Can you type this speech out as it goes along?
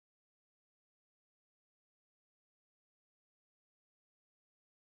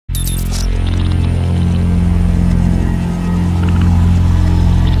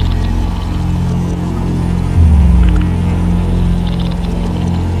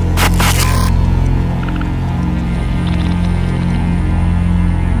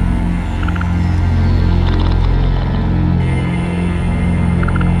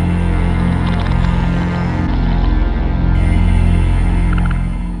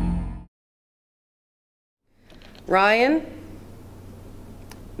Ryan?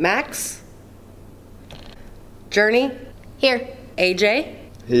 Max? Jurney? Here. Ajay?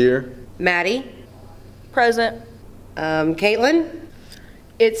 Here. Maddy? Present. Kaitlyn?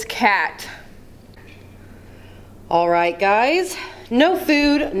 It's Cat. All right, guys. No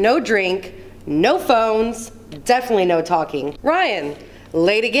food, no drink, no phones, definitely no talking. Ryan,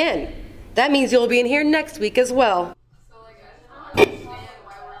 late again. That means you'll be in here next week as well.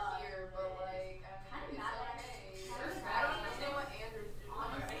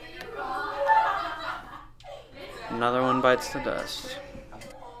 Another one bites the dust.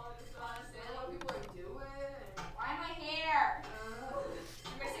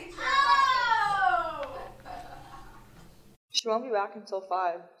 She won't be back until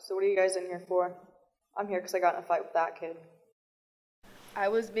 5, so what are you guys in here for? I'm here because I got in a fight with that kid. I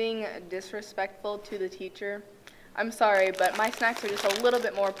was being disrespectful to the teacher. I'm sorry, but my snacks are just a little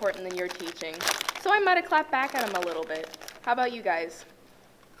bit more important than your teaching. So I might have clapped back at him a little bit. How about you guys?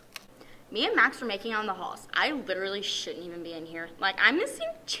 Me and Max were making out in the halls. I literally shouldn't even be in here. Like, I'm missing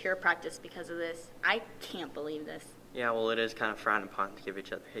cheer practice because of this. I can't believe this. Yeah, well, it is kind of frowned upon to give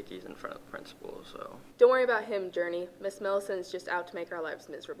each other hickeys in front of the principal, so. Don't worry about him, Jurney. Miss Millicent's just out to make our lives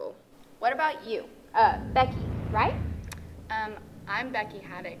miserable. What about you? Becky, right? I'm Becky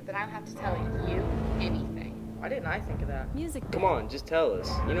Haddock, but I don't have to tell you anything. Why didn't I think of that? Music. Come on, just tell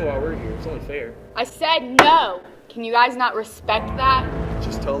us. You know why we're here. It's only fair. I said no! Can you guys not respect that?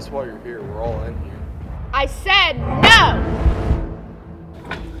 Just tell us why you're here. We're all in here. I said no!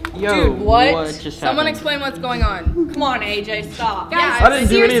 Yo, Dude, what? just Someone happened? explain what's going on. Come on, AJ, stop. Guys, I didn't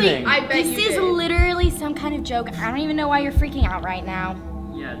do seriously, anything. I bet you this is did. literally some kind of joke. I don't even know why you're freaking out right now.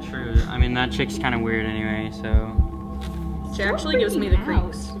 Yeah, true. I mean, that chick's kind of weird anyway, so. She actually gives me the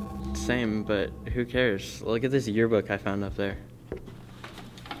creeps. Same, but who cares? Look at this yearbook I found up there.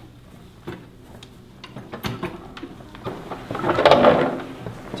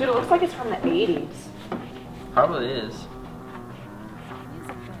 Dude, it looks like it's from the 80s. Probably is.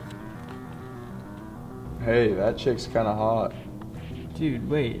 Hey, that chick's kind of hot. Dude,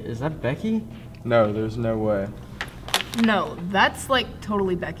 wait, is that Becky? No, there's no way. No, that's like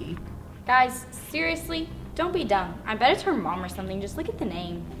totally Becky. Guys, seriously, don't be dumb. I bet it's her mom or something. Just look at the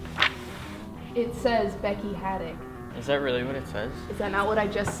name. It says Becky Haddock. Is that really what it says? Is that not what I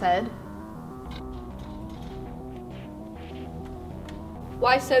just said?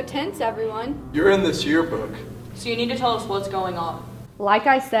 Why so tense, everyone? You're in this yearbook. So you need to tell us what's going on. Like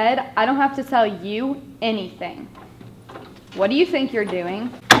I said, I don't have to tell you anything. What do you think you're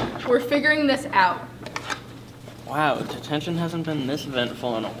doing? We're figuring this out. Wow, detention hasn't been this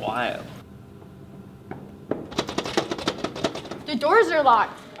eventful in a while. The doors are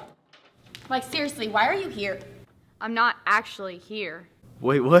locked. Like, seriously, why are you here? I'm not actually here.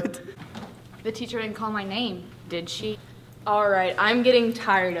 Wait, what? The teacher didn't call my name, did she? Alright, I'm getting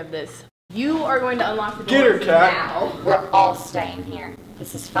tired of this. You are going to unlock the Get her, doors Cat. now. We're all staying here.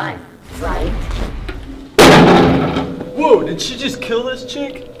 This is fun, right? Whoa, did she just kill this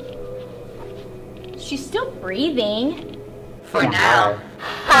chick? She's still breathing. For now.